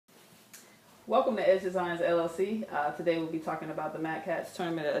Welcome to Edge Designs LLC. Today we'll be talking about the Madcatz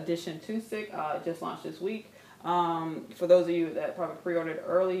Tournament Edition 2 stick. It just launched this week. For those of you that probably pre-ordered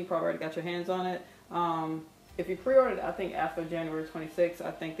early, you probably already got your hands on it. If you pre-ordered, I think after January 26th,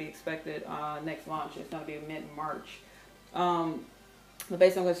 I think the expected next launch is going to be mid-March. But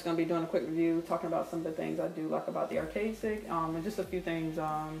basically, I'm just going to be doing a quick review, talking about some of the things I do like about the arcade stick, and just a few things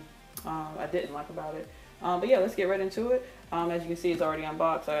I didn't like about it. But yeah, let's get right into it. As you can see, it's already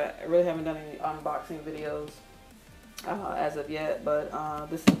unboxed. I really haven't done any unboxing videos as of yet, but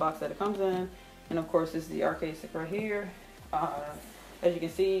this is the box that it comes in. And of course, this is the arcade stick right here. As you can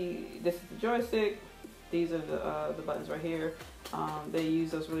see, this is the joystick. These are the buttons right here. They use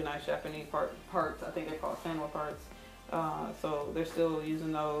those really nice Japanese parts. I think they're called Sanwa parts. So they're still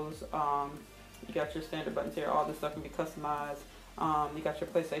using those. You got your standard buttons here. All this stuff can be customized. You got your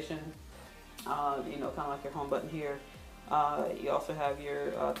PlayStation, you know, kind of like your home button here. You also have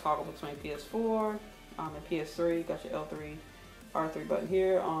your toggle between PS4 and PS3. You got your L3, R3 button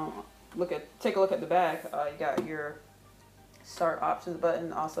here. Take a look at the back. You got your start options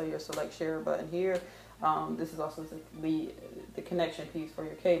button, also your select share button here. This is also the connection piece for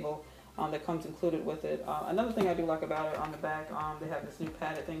your cable that comes included with it. Another thing I do like about it on the back, they have this new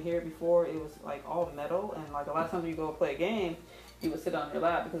padded thing here. Before it was like all metal, and like a lot of times you go play a game, you would sit on your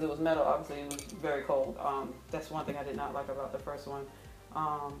lap because it was metal. Obviously, it was very cold. That's one thing I did not like about the first one.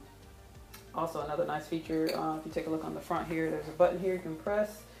 Also, another nice feature, if you take a look on the front here, there's a button here you can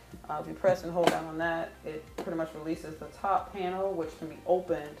press. If you press and hold down on that, it pretty much releases the top panel, which can be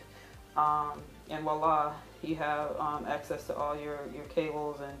opened. And voila, you have access to all your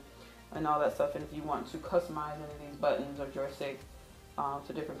cables and all that stuff. And if you want to customize any of these buttons or joystick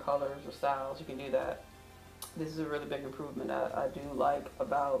to different colors or styles, you can do that. This is a really big improvement that I do like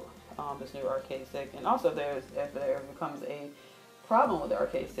about this new arcade stick. And also, if there becomes a problem with the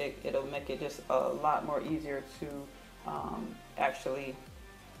arcade stick, it'll make it just a lot more easier to actually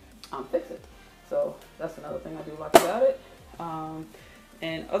fix it. So that's another thing I do like about it.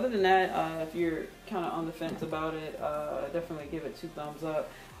 And other than that, if you're kind of on the fence about it, definitely give it 2 thumbs up.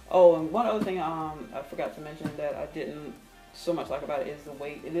 Oh, and one other thing I forgot to mention that I didn't so much like about it is the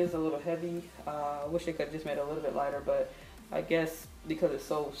weight. It is a little heavy. I wish they could have just made it a little bit lighter, but I guess because it's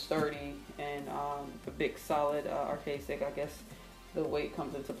so sturdy and a big solid arcade stick, I guess the weight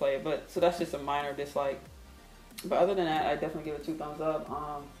comes into play. But so that's just a minor dislike. But other than that, I definitely give it 2 thumbs up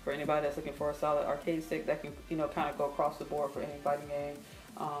for anybody that's looking for a solid arcade stick that can, you know, kind of go across the board for any fighting game.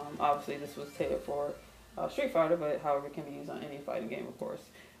 Obviously, this was tailored for Street Fighter, but however, it can be used on any fighting game, of course.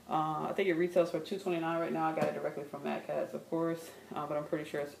 I think it retails for $229 right now. I got it directly from Madcatz, of course, but I'm pretty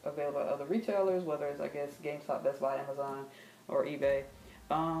sure it's available at other retailers, whether it's, I guess, GameStop, Best Buy, Amazon, or eBay.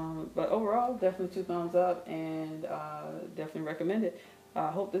 But overall, definitely 2 thumbs up, and definitely recommend it. I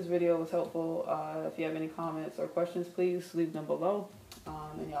hope this video was helpful. If you have any comments or questions, please leave them below.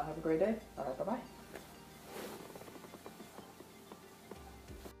 And y'all have a great day. All right, bye-bye.